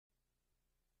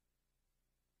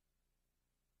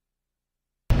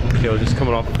Kayla, just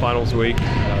coming off of finals week,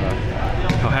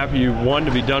 how happy you, one,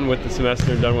 to be done with the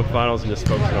semester and done with finals and just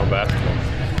focusing on basketball?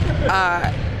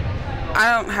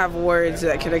 I don't have words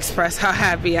that can express how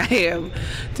happy I am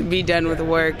to be done with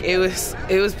work. It was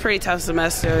a pretty tough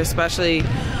semester, especially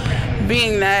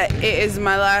being that it is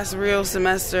my last real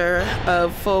semester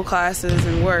of full classes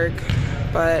and work.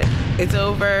 But it's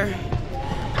over.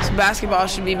 So basketball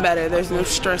should be better. There's no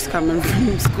stress coming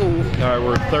from school. All right,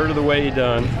 we're a third of the way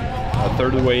done, a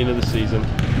third of the way into the season.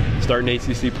 Starting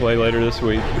ACC play later this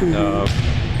week.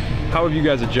 How have you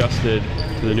guys adjusted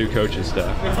to the new coaching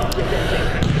staff?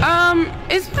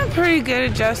 It's been a pretty good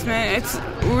adjustment.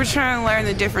 We're trying to learn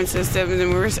the different systems,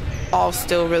 and we're all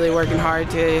still really working hard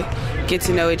to get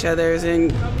to know each other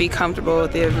and be comfortable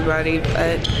with everybody.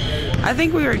 But I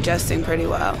think we were adjusting pretty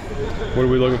well. What are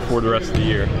we looking for the rest of the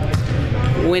year?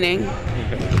 Winning.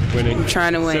 Okay. Winning. I'm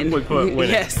trying to win. Simply put,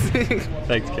 winning. Yes.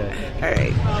 Thanks, Kay. All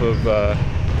right.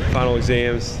 With final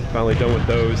exams, finally done with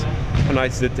those, how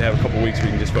nice is it to have a couple weeks where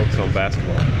you can just focus on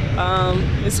basketball?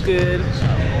 It's good.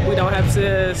 We don't have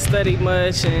to study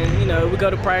much, and we go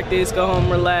to practice, go home,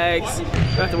 relax.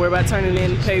 Don't have to worry about turning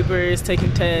in papers,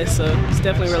 taking tests, so it's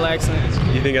definitely relaxing.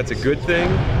 Do you think that's a good thing,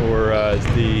 or is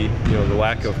the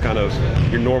lack of kind of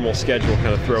your normal schedule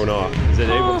kind of thrown off? Is it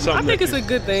I think it's a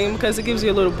good thing because it gives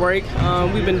you a little break.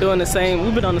 We've been on the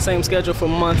same schedule for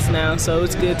months now, so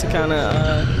it's good to kind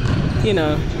of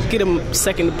get a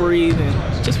second to breathe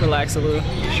and just relax a little.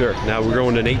 Sure. Now we're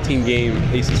going to an 18-game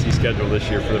ACC schedule this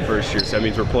year for the first year, so that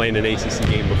means we're playing an ACC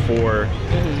game before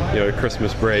the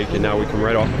Christmas break, and now we come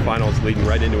right off the finals leading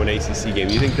right into an ACC game.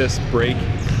 Do you think this break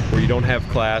where you don't have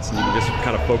class and you can just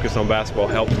kind of focus on basketball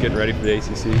helps getting ready for the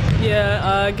ACC?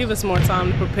 Yeah, give us more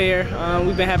time to prepare.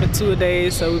 We've been having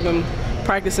 2-a-days, so we've been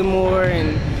practicing more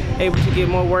and able to get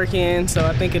more work in, so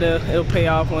I think it'll pay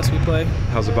off once we play.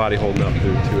 How's the body holding up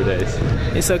through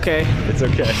 2-a-days? It's okay. It's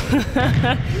okay.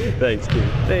 Thanks, Keith.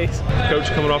 Thanks. Coach,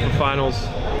 coming off of finals,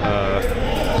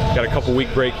 got a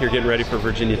couple-week break here getting ready for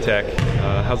Virginia Tech.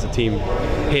 How's the team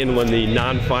handling the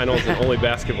non-finals and only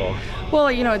basketball? Well,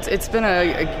 it's been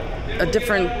a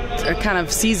different kind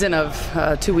of season of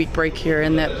 2-week break here,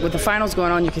 in that with the finals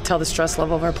going on, you could tell the stress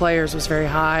level of our players was very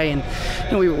high, and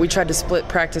we tried to split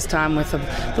practice time with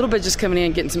a little bit just coming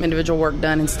in, getting some individual work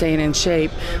done and staying in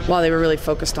shape while they were really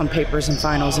focused on papers and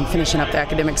finals and finishing up the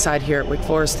academic side here at Wake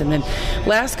Forest. And then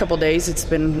last couple days, it's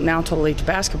been now totally to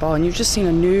basketball, and you've just seen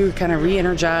a new kind of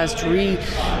re-energized,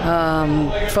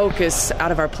 focus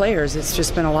out of our players. It's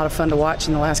just been a lot of fun to watch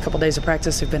in the last couple days of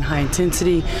practice. They've been high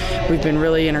intensity. We've been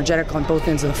really energetic on both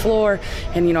ends of the floor,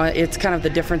 and it's kind of the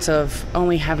difference of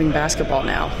only having basketball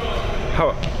now.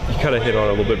 You kind of hit on it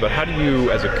a little bit, but how do you,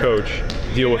 as a coach,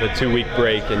 deal with a 2-week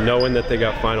break and knowing that they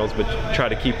got finals, but try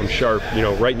to keep them sharp,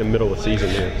 right in the middle of the season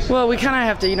here? Well, we kind of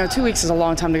have to, 2 weeks is a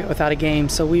long time to go without a game,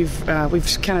 so we've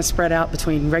kind of spread out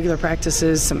between regular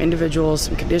practices, some individuals,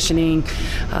 some conditioning,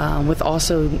 with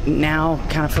also now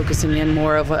kind of focusing in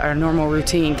more of our normal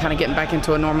routine, kind of getting back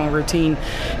into a normal routine.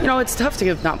 It's tough to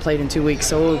have not played in 2 weeks,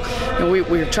 so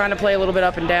we're trying to play a little bit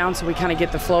up and down so we kind of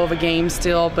get the flow of a game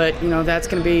still, but that's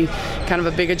going to be kind of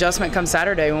a big adjustment come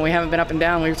Saturday when we haven't been up and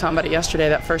down. We were talking about it yesterday,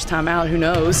 that first time out, who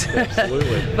knows?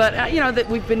 Absolutely. But that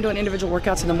we've been doing individual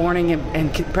workouts in the morning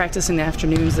and practice in the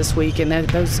afternoons this week, and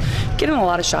those getting a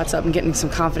lot of shots up and getting some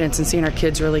confidence and seeing our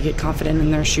kids really get confident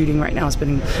in their shooting right now has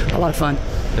been a lot of fun.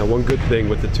 Now, one good thing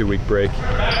with the 2-week break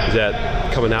is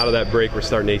that coming out of that break, we're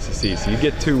starting ACC, so you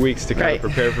get 2 weeks to kind of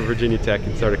prepare for Virginia Tech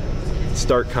and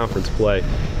start conference play.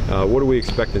 What are we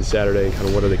expecting Saturday, and kind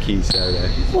of what are the keys Saturday?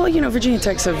 Well, Virginia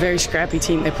Tech's a very scrappy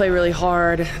team. They play really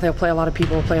hard. They'll play a lot of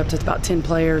people, play up to about 10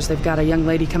 players. They've got a young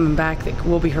lady coming back that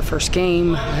will be her first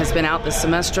game, has been out this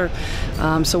semester.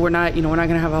 So we're not going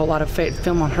to have a whole lot of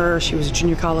film on her. She was a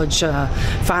junior college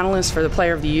finalist for the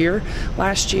Player of the Year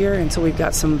last year, and so we've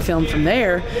got some film from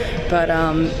there. But,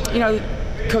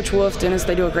 Coach Wolf, Dennis,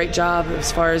 they do a great job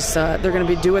as far as they're going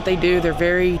to do what they do. They're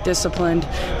very disciplined,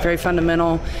 very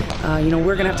fundamental.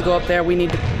 We're going to have to go up there. We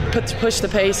need to push the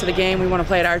pace of the game. We want to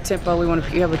play at our tempo. We want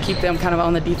to be able to keep them kind of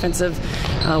on the defensive.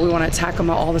 We want to attack them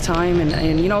all the time.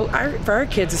 And for our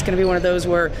kids, it's going to be one of those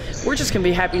where we're just going to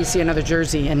be happy to see another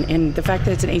jersey. And the fact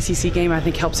that it's an ACC game, I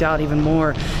think, helps you out even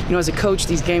more. As a coach,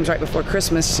 these games right before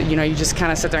Christmas, you just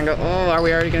kind of sit there and go, oh, are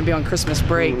we already going to be on Christmas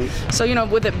break? Mm-hmm. So,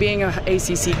 with it being an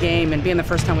ACC game and being the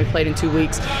first time we played in 2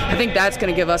 weeks, I think that's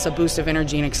going to give us a boost of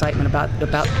energy and excitement about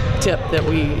tip that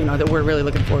we're really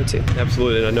looking forward to.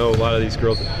 Absolutely, and I know a lot of these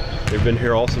girls, they've been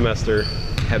here all semester,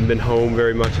 haven't been home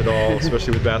very much at all,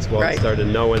 especially with basketball. Right. Started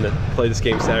knowing that play this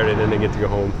game Saturday and then they get to go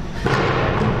home.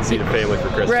 see the family for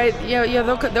Christmas. Right. Yeah.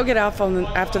 They'll get out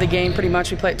after the game. Pretty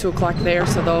much, we play at 2:00 there,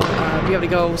 so they'll be able to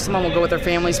go. Someone will go with their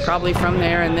families probably from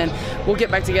there, and then we'll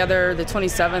get back together the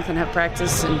 27th and have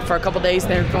practice. And for a couple days,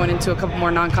 they're going into a couple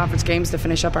more non-conference games to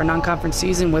finish up our non-conference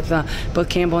season with both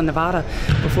Campbell and Nevada,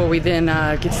 before we then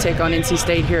get to take on NC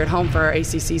State here at home for our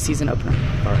ACC season opener.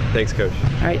 All right. Thanks, Coach.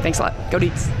 All right. Thanks a lot. Go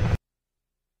Deets.